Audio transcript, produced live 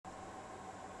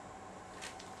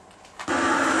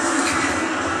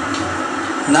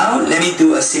Now let me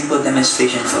do a simple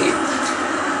demonstration for you.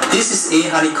 This is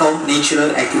Ahoneycomb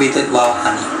natural activated wild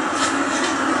honey.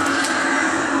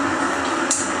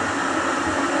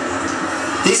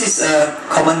 This is a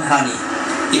common honey.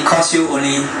 It costs you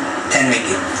only 10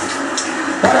 ringgit.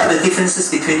 What are the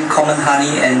differences between common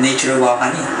honey and natural wild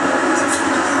honey?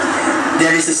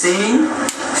 There is a saying,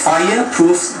 fire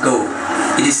proves gold.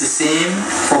 It is the same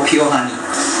for pure honey.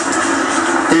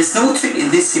 There is no trick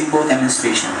in this simple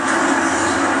demonstration.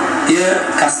 Dear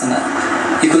customer,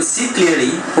 you could see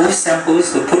clearly both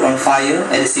samples were put on fire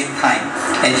at the same time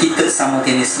and heated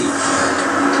simultaneously.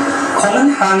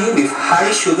 Common honey with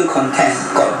high sugar content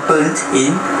got burnt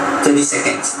in 30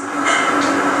 seconds,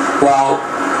 while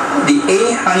the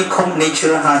Ahoneycomb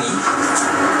natural honey,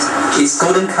 its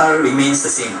golden color remains the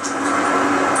same.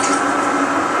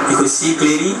 You could see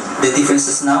clearly the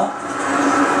differences now.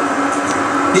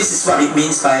 This is what it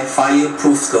means by fire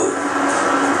proofs gold.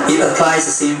 It applies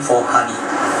the same for honey.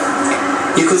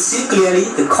 You could see clearly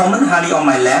the common honey on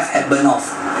my left had burned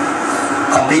off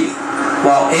completely,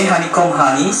 while Ahoneycomb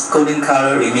honey's golden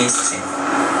color remains the same.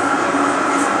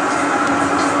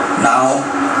 Now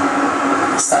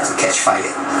start to catch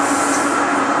fire.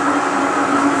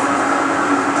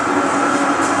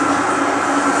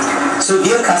 So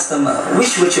dear customer,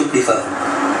 which would you prefer?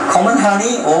 Common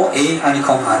honey or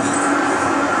Ahoneycomb honey?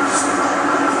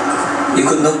 You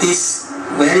could notice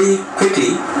very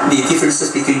quickly the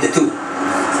differences between the two.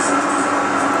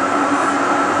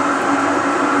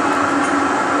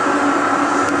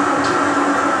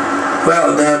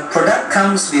 Well, the product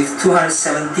comes with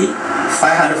 270,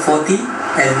 540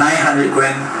 and 900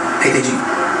 gram packaging.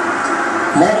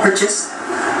 More purchase,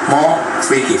 more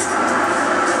free gift.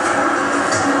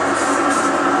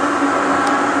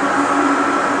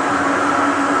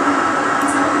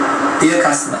 Dear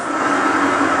customer,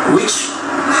 which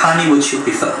honey would you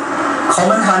prefer?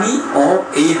 Common honey or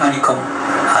Ahoneycomb